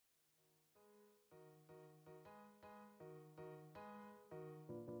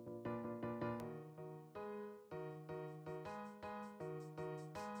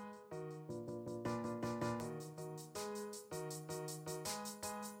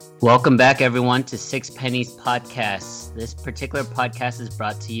Welcome back, everyone, to Six Pennies Podcast. This particular podcast is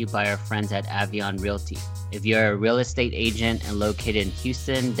brought to you by our friends at Avion Realty. If you're a real estate agent and located in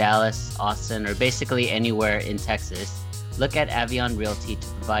Houston, Dallas, Austin, or basically anywhere in Texas, look at Avion Realty to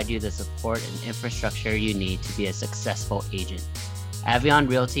provide you the support and infrastructure you need to be a successful agent. Avion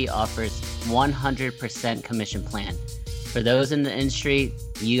Realty offers 100% commission plan. For those in the industry,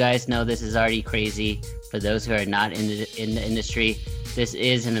 you guys know this is already crazy. For those who are not in the industry, this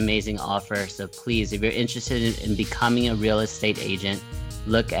is an amazing offer. So please, if you're interested in becoming a real estate agent,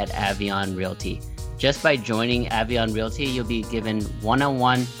 look at Avion Realty. Just by joining Avion Realty, you'll be given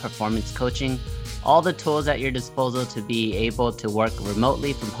one-on-one performance coaching, all the tools at your disposal to be able to work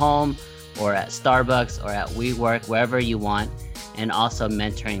remotely from home or at Starbucks or at WeWork, wherever you want, and also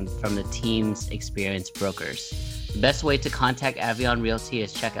mentoring from the team's experienced brokers. The best way to contact Avion Realty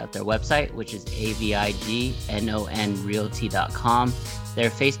is check out their website, which is avignon.realty.com, their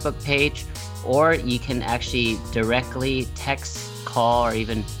Facebook page, or you can actually directly text, call, or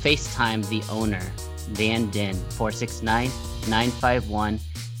even FaceTime the owner, Van Din,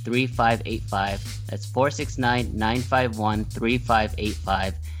 469-951-3585. That's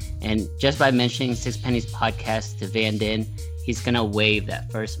 469-951-3585. And just by mentioning Six Pennies Podcast to Van Din, he's going to waive that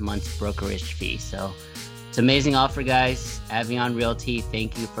first month's brokerage fee. So it's an amazing offer, guys. Avion Realty,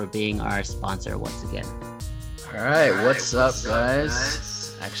 thank you for being our sponsor once again. All right, what's up,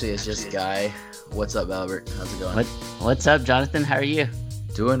 guys? Actually, it's just Guy. What's up, Albert? How's it going? What's up, Jonathan? How are you?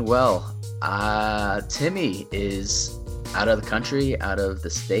 Doing well. Timmy is out of the country, out of the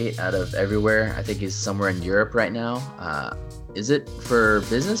state, out of everywhere. I think he's somewhere in Europe right now. Is it for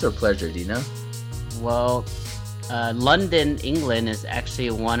business or pleasure? Do you know? Well, London, England is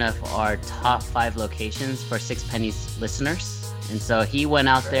actually one of our top 5 locations for Six Pennies listeners. And so he went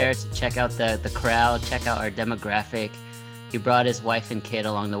out there to check out the crowd, check out our demographic. He brought his wife and kid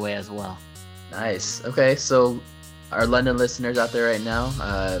along the way as well. Nice. Okay, so our London listeners out there right now,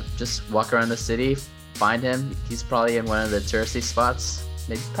 just walk around the city, find him. He's probably in one of the touristy spots.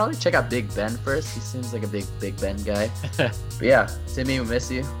 Maybe probably check out Big Ben first. He seems like a Big Ben guy. But yeah, Timmy, we miss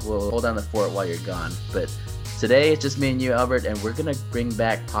you. We'll hold down the fort while you're gone. But today, it's just me and you, Albert, and we're going to bring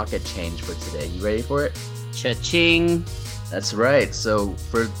back Pocket Change for today. You ready for it? Cha-ching! That's right. So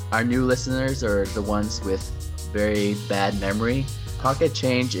for our new listeners or the ones with very bad memory, Pocket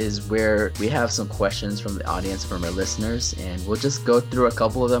Change is where we have some questions from the audience, from our listeners, and we'll just go through a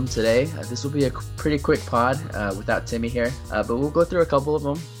couple of them today. This will be a pretty quick pod without Timmy here, but we'll go through a couple of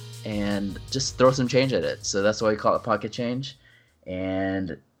them and just throw some change at it. So that's why we call it Pocket Change.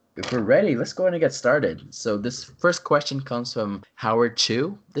 And if we're ready, let's go ahead and get started. So this first question comes from Howard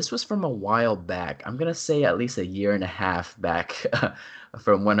Chu. This was from a while back. I'm going to say at least a year and a half back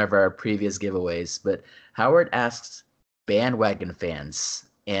from one of our previous giveaways. But Howard asks, bandwagon fans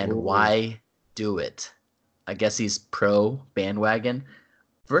and why do it? I guess he's pro bandwagon.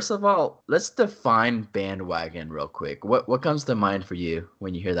 First of all, let's define bandwagon real quick. What comes to mind for you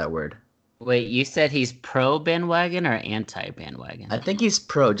when you hear that word? Wait, you said he's pro bandwagon or anti bandwagon? I think he's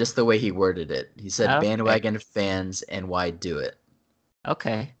pro, just the way he worded it. He said Okay. bandwagon fans and why do it?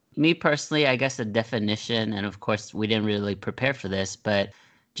 Okay. Me personally, I guess the definition, and of course we didn't really prepare for this, but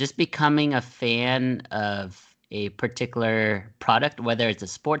just becoming a fan of a particular product, whether it's a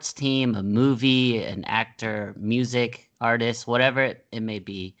sports team, a movie, an actor, music, artist, whatever it may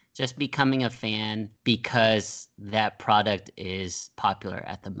be, just becoming a fan because that product is popular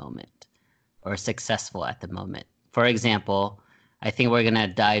at the moment or successful at the moment. For example, I think we're going to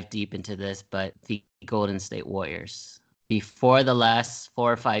dive deep into this, but the Golden State Warriors, before the last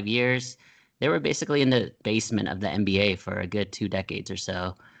 4 or 5 years, they were basically in the basement of the NBA for a good 2 decades or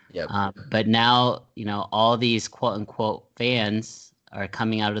so. Yep. But now, all these quote unquote fans are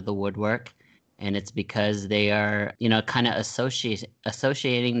coming out of the woodwork, and it's because they are, kind of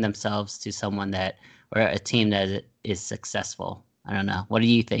associating themselves to someone or a team that is successful. I don't know. What do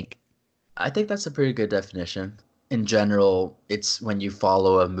you think? I think that's a pretty good definition. In general, it's when you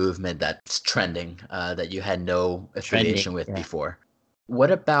follow a movement that's trending, that you had no affiliation with before. What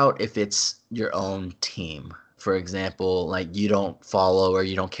about if it's your own team? For example, like you don't follow or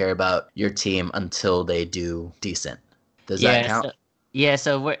you don't care about your team until they do decent. Does that count?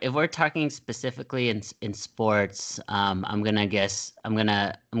 So if we're talking specifically in sports, I'm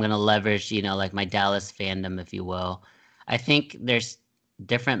gonna leverage, like my Dallas fandom, if you will. I think there's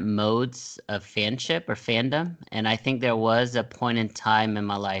different modes of fanship or fandom, and I think there was a point in time in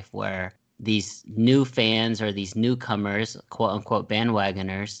my life where these new fans or these newcomers, quote unquote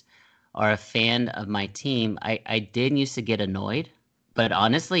bandwagoners, are a fan of my team. I did used to get annoyed, but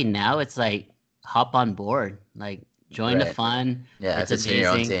honestly now it's like hop on board. Like Join the Right. fun. Yeah, It's if it's in your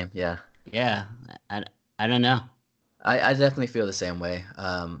own amazing. team, yeah. Yeah. I, I don't know. I definitely feel the same way.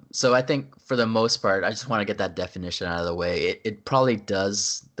 So I think for the most part, I just want to get that definition out of the way. It probably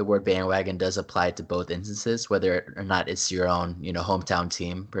does, the word bandwagon does apply to both instances, whether or not it's your own, hometown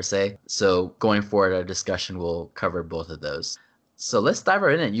team per se. So going forward, our discussion will cover both of those. So let's dive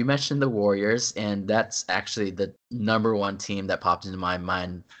right in. You mentioned the Warriors, and that's actually the number one team that popped into my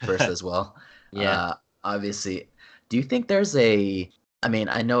mind first as well. Yeah. Obviously, do you think I mean,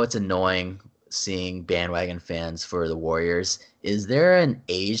 I know it's annoying seeing bandwagon fans for the Warriors. Is there an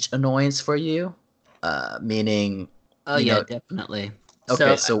age annoyance for you? Meaning, Oh you yeah, know, definitely.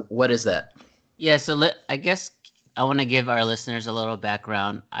 okay, So so what is that? yeah, so I guess I want to give our listeners a little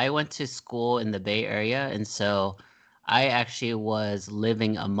background. I went to school in the Bay Area, and so I actually was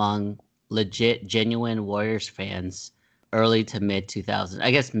living among legit, genuine Warriors fans early to mid 2000s.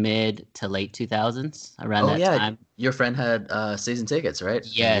 I guess mid to late 2000s, around Oh that yeah, time. your friend had season tickets, right?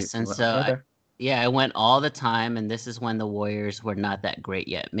 And Yes, and so okay. yeah, I went all the time, and this is when the Warriors were not that great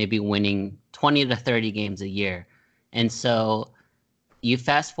yet, maybe winning 20 to 30 games a year. And so you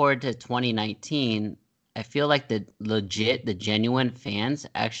fast forward to 2019, I feel like the genuine fans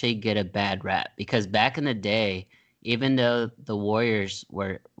actually get a bad rap because back in the day, even though the Warriors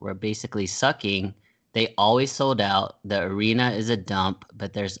were basically sucking, they always sold out. The arena is a dump,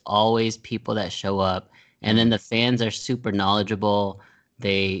 but there's always people that show up. And then Mm, the fans are super knowledgeable.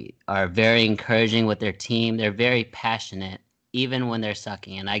 They are very encouraging with their team. They're very passionate, even when they're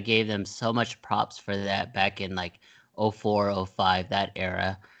sucking. And I gave them so much props for that back in like '04, '05, that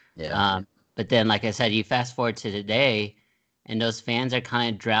era. yeah. But then, like I said, you fast forward to today, and those fans are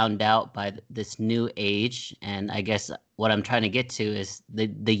kind of drowned out by this new age. And I guess what I'm trying to get to is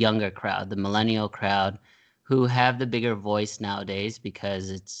the younger crowd, the millennial crowd, who have the bigger voice nowadays because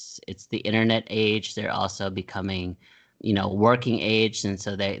it's the internet age. They're also becoming, working age, and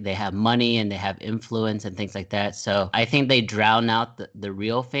so they have money and they have influence and things like that. So I think they drown out the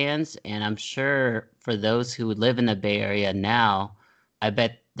real fans, and I'm sure for those who live in the Bay Area now, I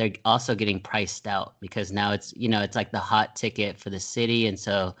bet they're also getting priced out because now it's like the hot ticket for the city, and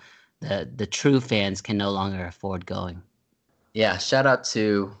so the true fans can no longer afford going. Yeah, shout out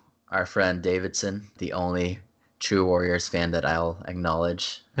to our friend Davidson, the only true Warriors fan that I'll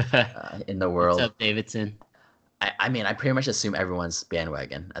acknowledge in the What's world. up, Davidson? I mean, I pretty much assume everyone's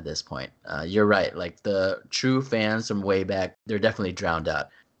bandwagon at this point. You're right. Like the true fans from way back, they're definitely drowned out.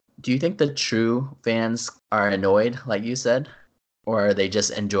 Do you think the true fans are annoyed, like you said, or are they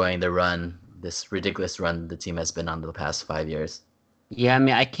just enjoying the run, this ridiculous run the team has been on the past 5 years? Yeah, I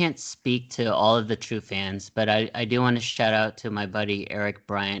mean, I can't speak to all of the true fans, but I do want to shout out to my buddy Eric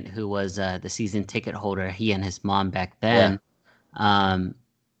Bryant, who was the season ticket holder, he and his mom back Yeah, then. Um,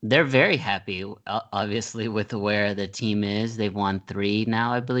 they're very happy, obviously, with where the team is. They've won three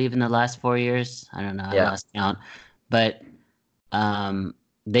now, I believe, in the last 4 years. I don't know, I yeah, lost count. But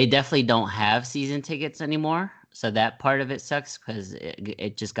they definitely don't have season tickets anymore. So that part of it sucks because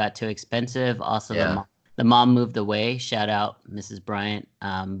it just got too expensive. Also, yeah. the mom moved away. Shout out Mrs. Bryant.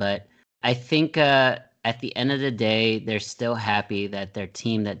 But I think at the end of the day, they're still happy that their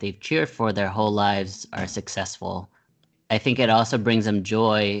team that they've cheered for their whole lives are successful. I think it also brings them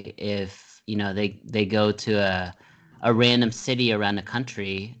joy if they go to a random city around the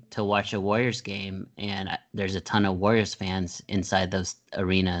country to watch a Warriors game, and there's a ton of Warriors fans inside those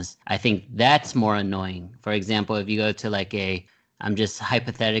arenas. I think that's more annoying. For example, if you go to I'm just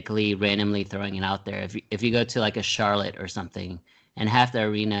hypothetically randomly throwing it out there. If you go to like a Charlotte or something, and half the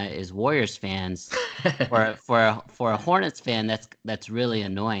arena is Warriors fans, for a Hornets fan, that's really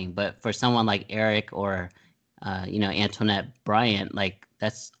annoying. But for someone like Eric or Antoinette Bryant, like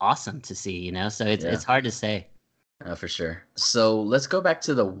that's awesome to see. So it's Yeah, it's hard to say. for sure. So let's go back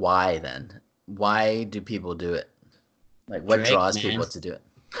to the why then. Why do people do it? Like, what Drake, draws man, people to do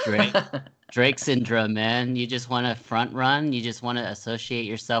Drake, it? Drake syndrome, man. You just want to front run. You just want to associate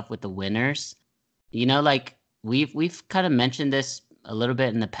yourself with the winners. Like we've kind of mentioned this a little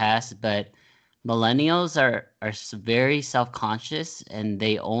bit in the past, but millennials are very self conscious and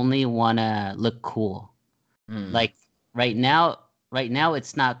they only want to look cool. Hmm. Like right now,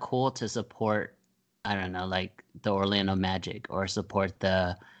 it's not cool to support, I don't know, like the Orlando Magic or support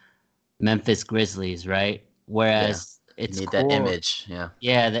the Memphis Grizzlies, right? Yeah, Whereas you it's need that cool, image. Yeah,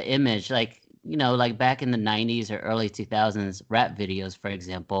 yeah, the image, like like back in the '90s or early 2000s, rap videos, for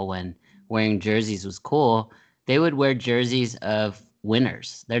example, when wearing jerseys was cool, they would wear jerseys of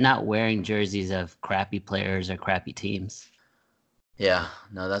winners. They're not wearing jerseys of crappy players or crappy teams. yeah.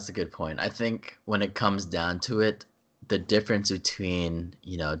 No, that's a good point. I think when it comes down to it, the difference between,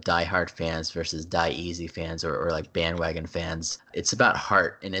 diehard fans versus die easy fans or like bandwagon fans, it's about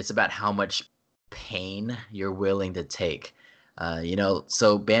heart and it's about how much pain you're willing to take.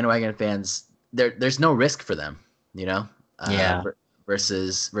 So bandwagon fans, there's no risk for them, Yeah.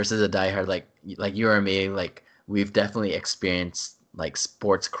 Versus a diehard like you or me, like we've definitely experienced like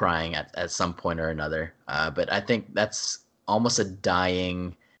sports crying at some point or another. But I think that's almost a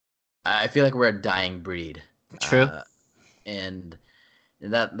dying. I feel like we're a dying breed. True. And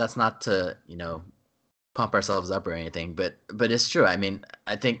that's not to pump ourselves up or anything, but it's true. I mean,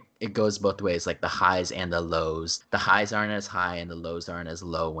 I think it goes both ways, like the highs and the lows. The highs aren't as high and the lows aren't as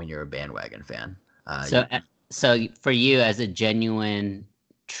low when you're a bandwagon fan. So for you as a genuine,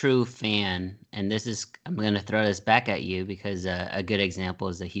 true fan, and I'm going to throw this back at you because a good example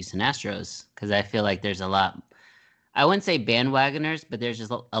is the Houston Astros, because I feel like there's a lot, I wouldn't say bandwagoners, but there's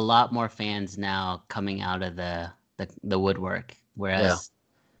just a lot more fans now coming out of the woodwork. Whereas,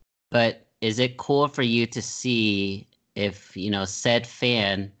 but is it cool for you to see if, said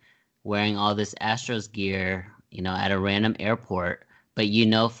fan wearing all this Astros gear, at a random airport, but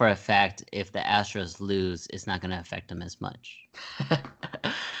for a fact if the Astros lose, it's not going to affect them as much?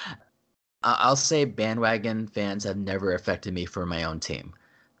 I'll say bandwagon fans have never affected me for my own team,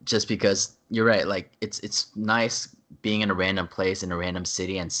 just because you're right. Like it's nice being in a random place in a random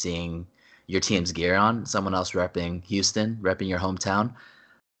city and seeing your team's gear on, someone else repping Houston, repping your hometown.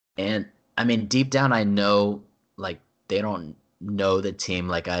 And I mean, deep down, I know like they don't know the team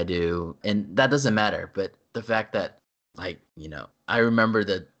like I do, and that doesn't matter. But the fact that I remember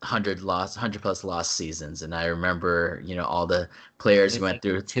the 100 plus lost seasons, and I remember all the players who went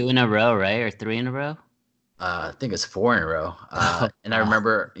through 2 in a row, right, or 3 in a row. I think it's 4 in a row. And I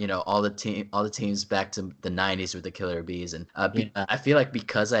remember, all the teams back to the 90s with the Killer Bees. And I feel like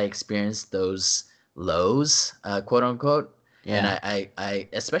because I experienced those lows, quote unquote, and I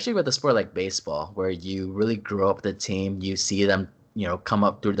especially with a sport like baseball, where you really grow up with the team, you see them, come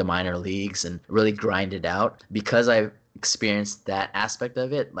up through the minor leagues and really grind it out. Because I've experienced that aspect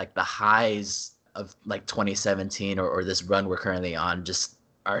of it, like the highs of like 2017 or this run we're currently on just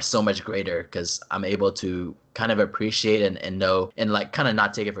are so much greater because I'm able to kind of appreciate and know and like kind of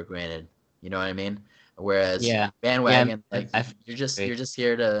not take it for granted. You know what I mean? Whereas bandwagon, you're just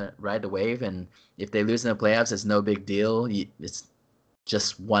here to ride the wave, and if they lose in the playoffs, it's no big deal. It's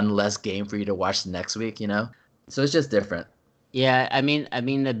just one less game for you to watch the next week. So it's just different. Yeah, I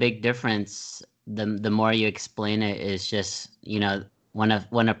mean the big difference, the more you explain it, is just when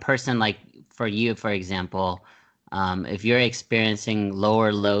a person, like for you, for example, if you're experiencing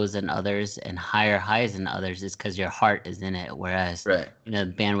lower lows than others and higher highs than others, it's because your heart is in it. Whereas,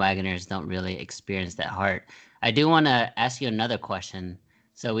 bandwagoners don't really experience that heart. I do want to ask you another question.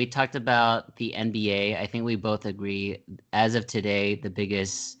 So we talked about the NBA. I think we both agree, as of today, the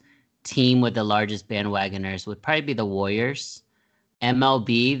biggest team with the largest bandwagoners would probably be the Warriors.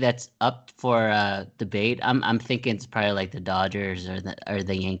 MLB, that's up for debate. I'm thinking it's probably like the Dodgers or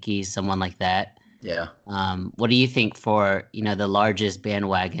the Yankees, someone like that. Yeah. What do you think for the largest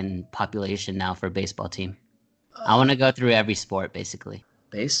bandwagon population now for a baseball team? I want to go through every sport basically.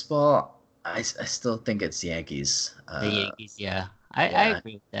 Baseball, I still think it's Yankees. The Yankees, yeah. I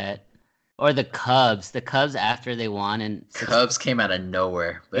agree with that. Or the Cubs. The Cubs after they won, and Cubs came out of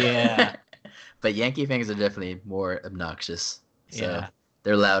nowhere. But yeah. But Yankee fans are definitely more obnoxious. So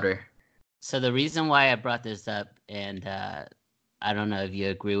they're louder. So the reason why I brought this up, and I don't know if you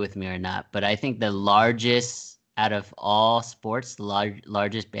agree with me or not, but I think the largest out of all sports, the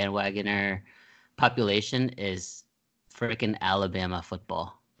largest bandwagoner population is freaking Alabama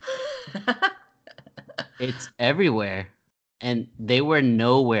football. It's everywhere. And they were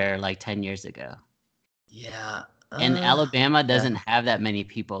nowhere like 10 years ago. Yeah. And Alabama doesn't have that many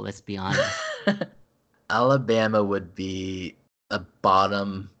people, let's be honest. Alabama would be a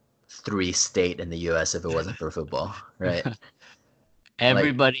bottom 3 state in the U.S. if it wasn't for football, right?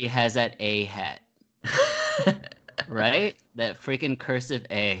 Everybody has that A hat. Right? That freaking cursive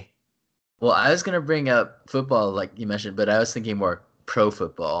A. Well, I was going to bring up football like you mentioned, but I was thinking more pro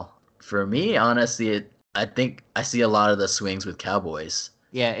football. For me, honestly, I think I see a lot of the swings with Cowboys.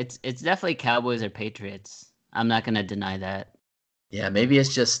 Yeah, it's definitely Cowboys or Patriots. I'm not going to deny that. Yeah, maybe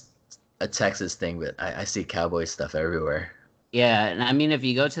it's just a Texas thing, but I see Cowboy stuff everywhere. Yeah, and I mean, if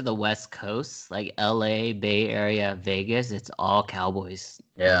you go to the West Coast, like LA, Bay Area, Vegas, it's all Cowboys.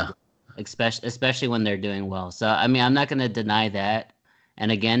 Yeah. Especially when they're doing well. So, I mean, I'm not going to deny that.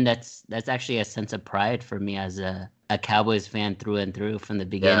 And again, that's actually a sense of pride for me as a Cowboys fan through and through from the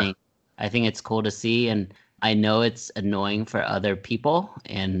beginning. Yeah. I think it's cool to see, and I know it's annoying for other people,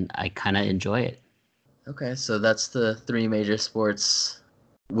 and I kind of enjoy it. Okay, so that's the three major sports.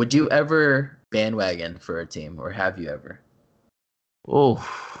 Would you ever bandwagon for a team, or have you ever? Oh,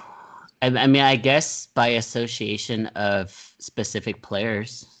 I mean, I guess by association of specific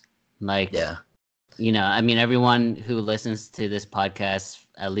players, like, Yeah. I mean, everyone who listens to this podcast,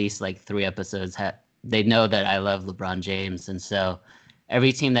 at least like 3 episodes, they know that I love LeBron James, and so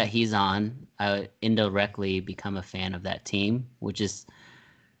every team that he's on, I indirectly become a fan of that team, which is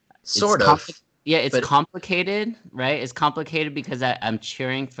it's Sort compli of, yeah, it's but complicated, right? It's complicated because I'm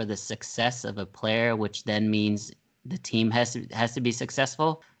cheering for the success of a player, which then means the team has to be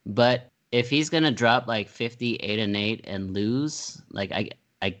successful. But if he's gonna drop like 58 and 8 and lose, like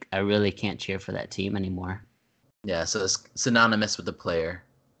I really can't cheer for that team anymore. yeah, so it's synonymous with the player.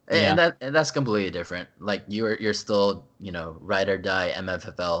 Yeah. And that's completely different. Like you're still, ride or die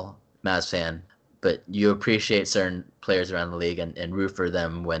MFFL Mavs fan, but you appreciate certain players around the league and root for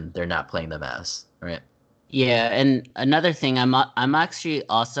them when they're not playing the Mavs, right? Yeah, and another thing, I'm actually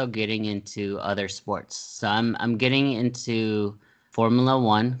also getting into other sports. So I'm getting into Formula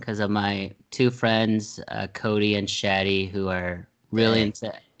One because of my two friends, Cody and Shaddy, who are really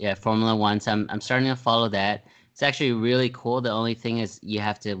Dang. into Formula One. So I'm starting to follow that. It's actually really cool. The only thing is you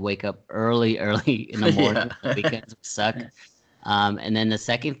have to wake up early, early in the Yeah. morning. Weekends suck. And then the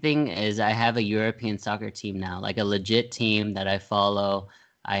second thing is I have a European soccer team now, like a legit team that I follow.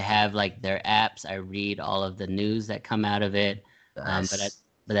 I have like their apps. I read all of the news that come out of it. Nice.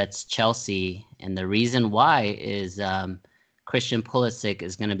 But that's Chelsea, and the reason why is Christian Pulisic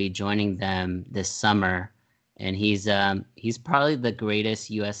is going to be joining them this summer, and he's probably the greatest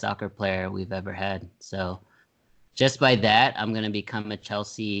U.S. soccer player we've ever had. So just by that, I'm going to become a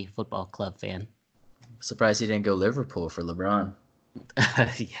Chelsea Football Club fan. Surprised he didn't go Liverpool for LeBron.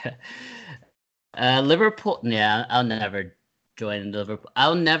 Yeah. Liverpool. Yeah, I'll never join Liverpool.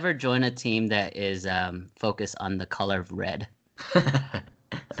 I'll never join a team that is focused on the color of red.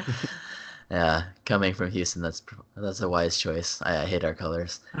 Yeah, coming from Houston, that's a wise choice. I hate our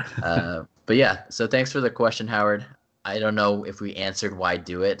colors. But yeah, so thanks for the question, Howard. I don't know if we answered why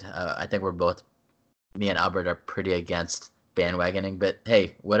do it. I think me and Albert are pretty against bandwagoning, but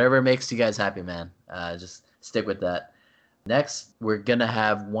hey, whatever makes you guys happy, man. Just stick with that. Next, we're gonna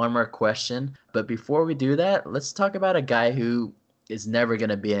have one more question, but before we do that, let's talk about a guy who is never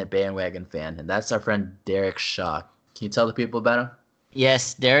gonna be a bandwagon fan, and that's our friend Derek Shaw. Can you tell the people about him?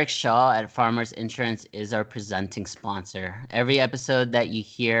 Yes, Derek Shaw at Farmers Insurance is our presenting sponsor. Every episode that you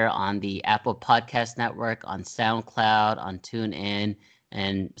hear on the Apple Podcast Network, on SoundCloud, on TuneIn,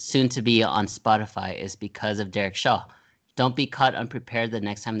 and soon to be on Spotify is because of Derek Shaw. Don't be caught unprepared the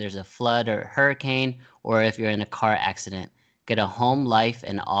next time there's a flood or hurricane, or if you're in a car accident. Get a home, life,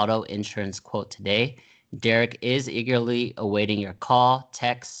 and auto insurance quote today. Derek is eagerly awaiting your call,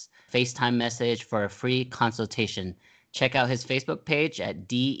 text, FaceTime message for a free consultation. Check out his Facebook page at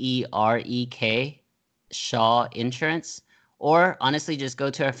DEREK Shaw Insurance, or honestly, just go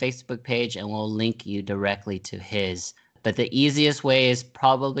to our Facebook page and we'll link you directly to his. But the easiest way is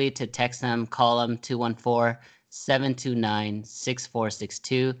probably to text them, call them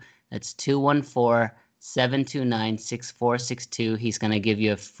 214-729-6462. That's 214-729-6462. He's going to give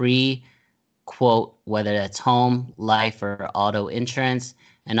you a free quote, whether that's home, life, or auto insurance.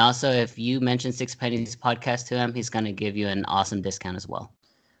 And also, if you mention Six Pennies podcast to him, he's going to give you an awesome discount as well.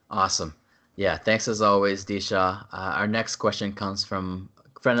 Awesome. Yeah, thanks as always, Disha. Our next question comes from a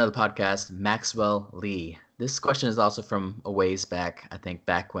friend of the podcast, Maxwell Lee. This question is also from a ways back, I think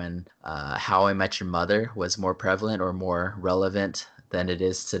back when How I Met Your Mother was more prevalent or more relevant than it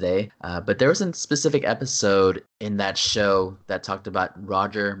is today. But there was a specific episode in that show that talked about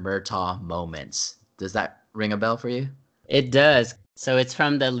Roger Murtaugh moments. Does that ring a bell for you? It does. So it's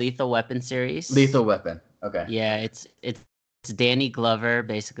from the Lethal Weapon series. Lethal Weapon. Okay. Yeah, it's Danny Glover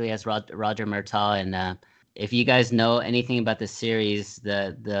basically as Roger Murtaugh, and if you guys know anything about the series,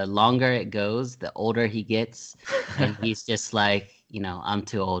 the longer it goes, the older he gets, and he's just like, I'm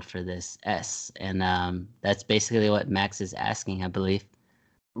too old for this and that's basically what Max is asking, I believe.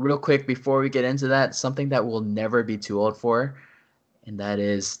 Real quick before we get into that, something that we'll never be too old for, and that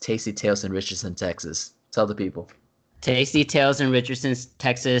is Tasty Tales in Richardson, Texas. Tell the people. Tasty Tales in Richardson,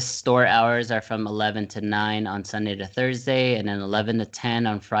 Texas store hours are from 11 to 9 on Sunday to Thursday, and then 11 to 10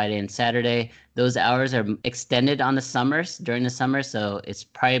 on Friday and Saturday. Those hours are extended on the summers, during the summer, so it's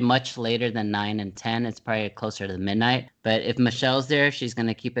probably much later than 9 and 10. It's probably closer to midnight. But if Michelle's there, she's going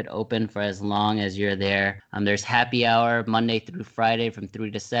to keep it open for as long as you're there. There's happy hour Monday through Friday from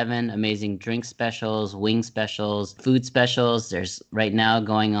 3 to 7, amazing drink specials, wing specials, food specials. There's right now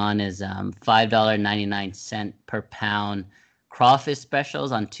going on is $5.99 per pound crawfish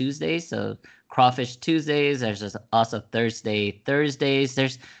specials on Tuesdays. So Crawfish Tuesdays. There's just also Thursdays.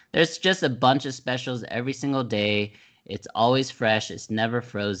 There's just a bunch of specials every single day. It's always fresh. It's never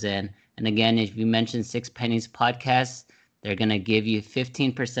frozen. And again, if you mention Six Pennies Podcast, they're going to give you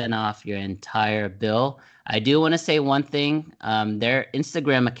 15% off your entire bill. I do want to say one thing. Their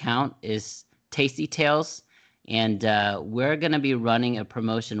Instagram account is Tasty Tales, and we're going to be running a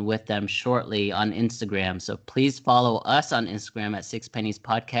promotion with them shortly on Instagram. So please follow us on Instagram at Six Pennies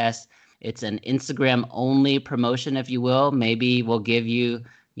Podcast. It's an Instagram-only promotion, if you will. Maybe we'll give you,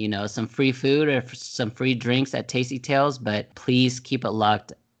 some free food or some free drinks at Tasty Tales, but please keep it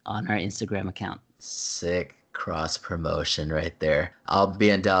locked on our Instagram account. Sick cross promotion right there. I'll be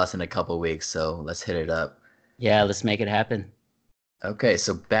in Dallas in a couple weeks, so let's hit it up. Yeah, let's make it happen. Okay,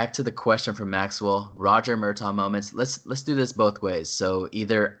 so back to the question from Maxwell. Roger Murtaugh moments. Let's do this both ways. So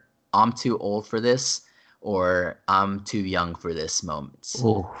either I'm too old for this or I'm too young for this moments.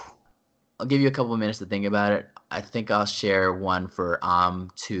 Ooh. I'll give you a couple of minutes to think about it. I think I'll share one for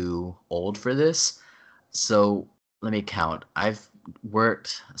I'm too old for this. So let me count. I've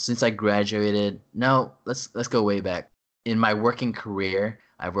worked since I graduated. No, let's go way back. In my working career,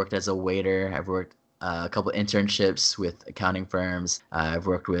 I've worked as a waiter. I've worked a couple internships with accounting firms. I've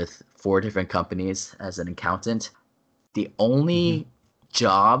worked with 4 different companies as an accountant. The only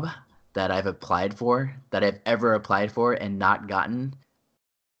job that I've ever applied for and not gotten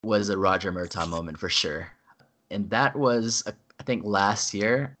was a Roger Murtaugh moment for sure. And that was, I think last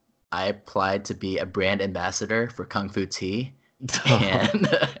year, I applied to be a brand ambassador for Kung Fu Tea. And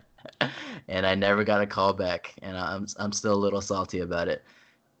I never got a call back, and I'm still a little salty about it.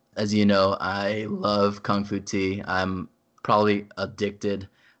 As you know, I love Kung Fu Tea. I'm probably addicted.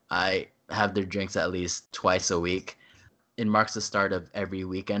 I have their drinks at least twice a week. It marks the start of every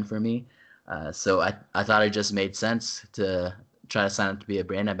weekend for me. So I thought it just made sense to try to sign up to be a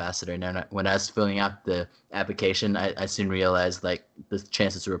brand ambassador. And then when I was filling out the application, I soon realized like the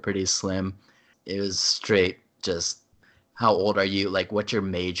chances were pretty slim. It was straight just, how old are you? Like, what's your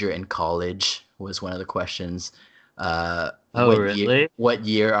major in college was one of the questions. Really? What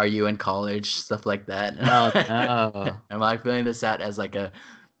year are you in college? Stuff like that. Oh, no. I'm like filling this out as like a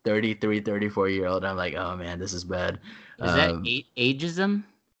 33, 34-year-old. I'm like, oh man, this is bad. Is that ageism?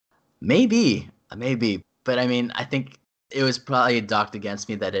 Maybe. But I mean, I think it was probably docked against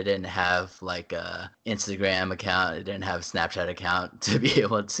me that it didn't have like a Instagram account. It didn't have a Snapchat account to be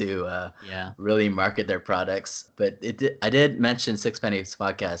able to really market their products. But I did mention Six Pennies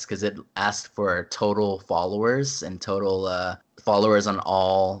Podcast because it asked for total followers and total followers on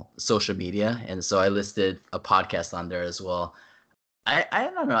all social media. And so I listed a podcast on there as well. I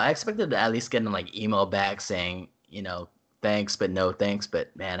don't know. I expected to at least get an like email back saying, thanks, but no thanks. But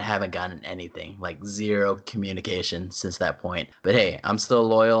man, I haven't gotten anything, like zero communication since that point. But hey, I'm still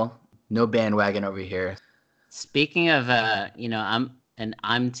loyal. No bandwagon over here. Speaking of,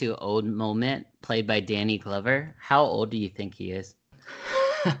 I'm too old moment played by Danny Glover. How old do you think he is?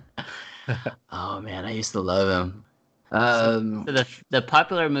 Oh man, I used to love him. So the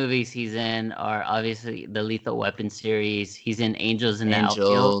popular movies he's in are obviously the Lethal Weapon series. He's in Angels in the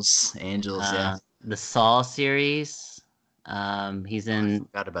Outfield. Angels, yeah. The Saw series. He's in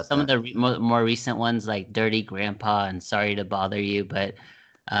some of the more recent ones like Dirty Grandpa and Sorry to Bother You, but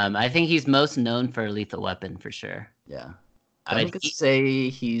I think he's most known for Lethal Weapon for sure. Yeah. I would say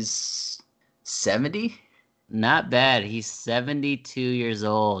he's 70. Not bad. He's 72 years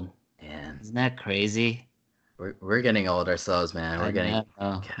old. Man. Isn't that crazy? We're getting old ourselves, man.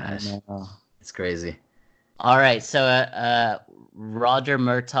 Gosh. It's crazy. All right, so Roger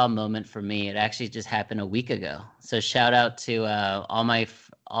Murtaugh moment for me. It actually just happened a week ago. So shout out to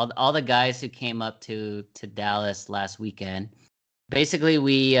all the guys who came up to Dallas last weekend. Basically,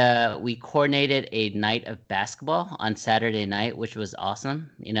 we coordinated a night of basketball on Saturday night, which was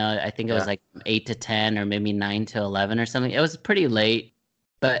awesome. I think it was like 8 to 10 or maybe 9 to 11 or something. It was pretty late,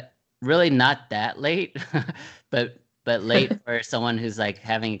 but really not that late, but late for someone who's like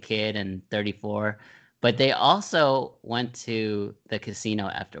having a kid and 34. But they also went to the casino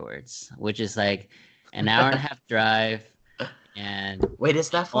afterwards, which is like an hour and a half drive. And wait,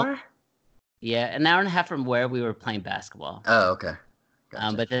 is that far? Yeah, an hour and a half from where we were playing basketball. Oh, okay.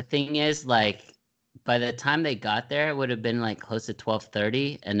 Gotcha. But the thing is, like, by the time they got there, it would have been like close to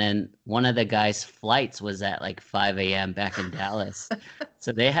 12:30, and then one of the guys' flights was at like 5 a.m. back in Dallas,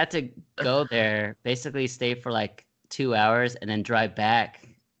 so they had to go there, basically stay for like 2 hours, and then drive back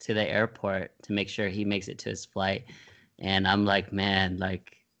to the airport to make sure he makes it to his flight. And I'm like, man,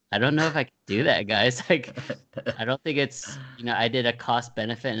 like, I don't know if I can do that, guys. Like, I don't think it's, I did a cost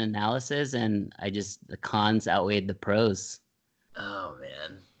benefit analysis and the cons outweighed the pros. Oh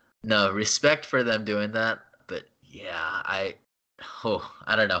man. No, respect for them doing that, but yeah, I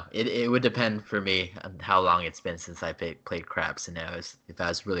don't know. It would depend for me on how long it's been since I played craps, and if I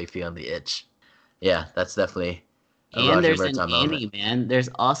was really feeling the itch. Yeah, that's definitely a And Roger there's an Murtaugh moment. Annie, man. There's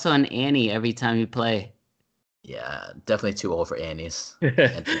also an Annie every time you play. Yeah, definitely too old for Annie's.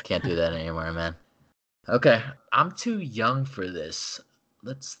 Can't do that anymore, man. Okay, I'm too young for this.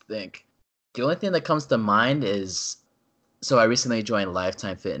 Let's think. The only thing that comes to mind is so I recently joined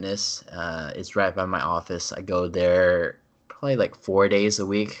Lifetime Fitness. It's right by my office. I go there probably like 4 days a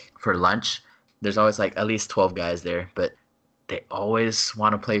week for lunch. There's always like at least 12 guys there, but they always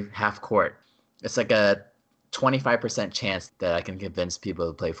want to play half court. It's like a 25% chance that I can convince people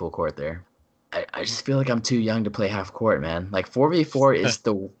to play full court there. I just feel like I'm too young to play half court, man. Like 4v4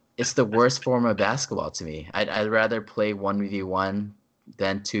 is the worst form of basketball to me. I'd rather play 1v1,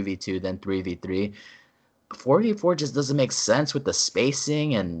 then 2v2, then 3v3. 4v4 just doesn't make sense with the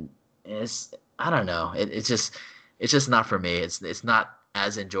spacing, and it's I don't know. It's just not for me. It's not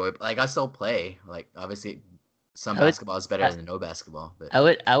as enjoyable. Like I still play. Like obviously some I would basketball is better than no basketball, but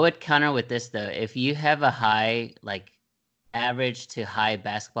I would counter with this though. If you have a high, like average to high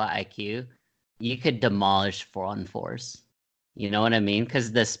basketball IQ, you could demolish 4-on-4s. You know what I mean?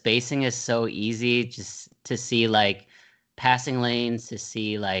 Because the spacing is so easy just to see like passing lanes, to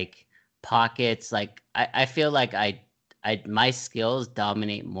see like pockets. Like I feel like my skills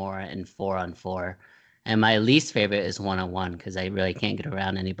dominate more in 4-on-4. And my least favorite is 1-on-1 because I really can't get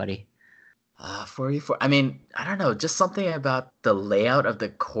around anybody. 4v4. I mean, I don't know. Just something about the layout of the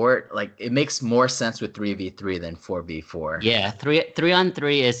court. Like it makes more sense with 3v3 than 4v4. Yeah, three on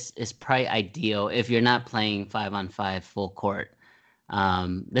three is probably ideal if you're not playing 5-on-5 full court.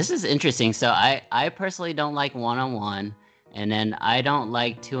 This is interesting. So I personally don't like 1-on-1, and then I don't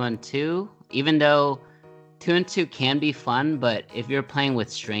like 2-on-2, even though 2-on-2 can be fun, but if you're playing with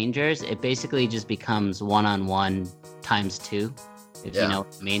strangers, it basically just becomes 1-on-1 times 2, if you know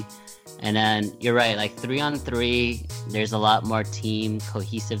what I mean. And then you're right, like 3-on-3, there's a lot more team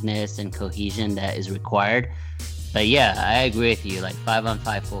cohesiveness and cohesion that is required. But yeah, I agree with you. Like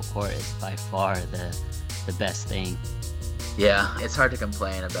 5-on-5 full court is by far the best thing. Yeah, it's hard to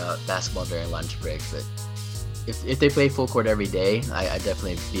complain about basketball during lunch break, but if they play full court every day, I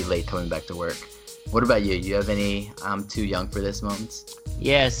definitely be late coming back to work. What about you? You have any I'm too young for this moments?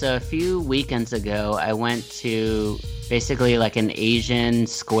 Yeah, so a few weekends ago, I went to basically like an Asian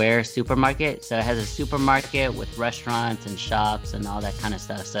square supermarket. So it has a supermarket with restaurants and shops and all that kind of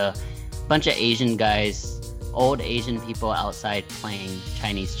stuff. So a bunch of Asian guys, old Asian people outside playing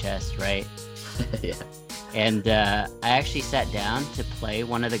Chinese chess, right? Yeah. And I actually sat down to play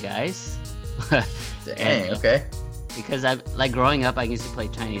one of the guys. Dang, okay. Because I like growing up, I used to play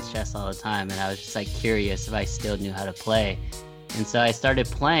Chinese chess all the time, and I was just like curious if I still knew how to play. And so I started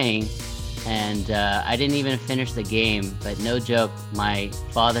playing, and I didn't even finish the game. But no joke, my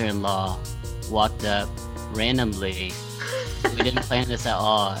father-in-law walked up randomly. We didn't plan this at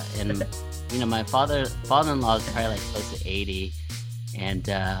all, and my father-in-law is probably like close to 80. And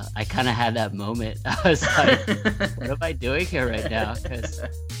I kind of had that moment. I was like, what am I doing here right now? Because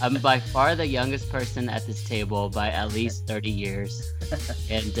I'm by far the youngest person at this table by at least 30 years.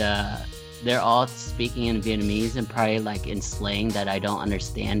 And they're all speaking in Vietnamese and probably like in slang that I don't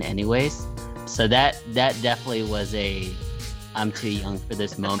understand anyways. So that definitely was I'm too young for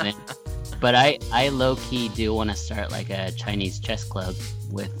this moment. But I low-key do want to start like a Chinese chess club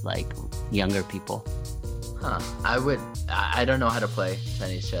with like younger people. Huh. I don't know how to play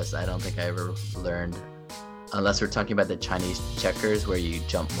Chinese chess. I don't think I ever learned, unless we're talking about the Chinese checkers where you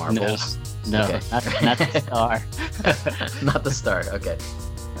jump marbles. No, okay. not the star. Not the star. Okay.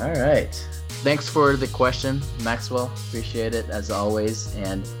 All right. Thanks for the question, Maxwell. Appreciate it as always.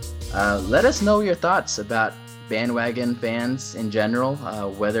 And let us know your thoughts about bandwagon fans in general,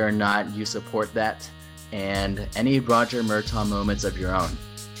 whether or not you support that, and any Roger Murtaugh moments of your own.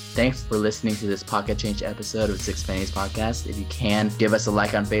 Thanks for listening to this Pocket Change episode of Six Pennies Podcast. If you can, give us a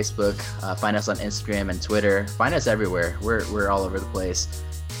like on Facebook, find us on Instagram and Twitter. Find us everywhere. We're all over the place.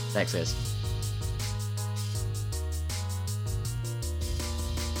 Thanks, guys.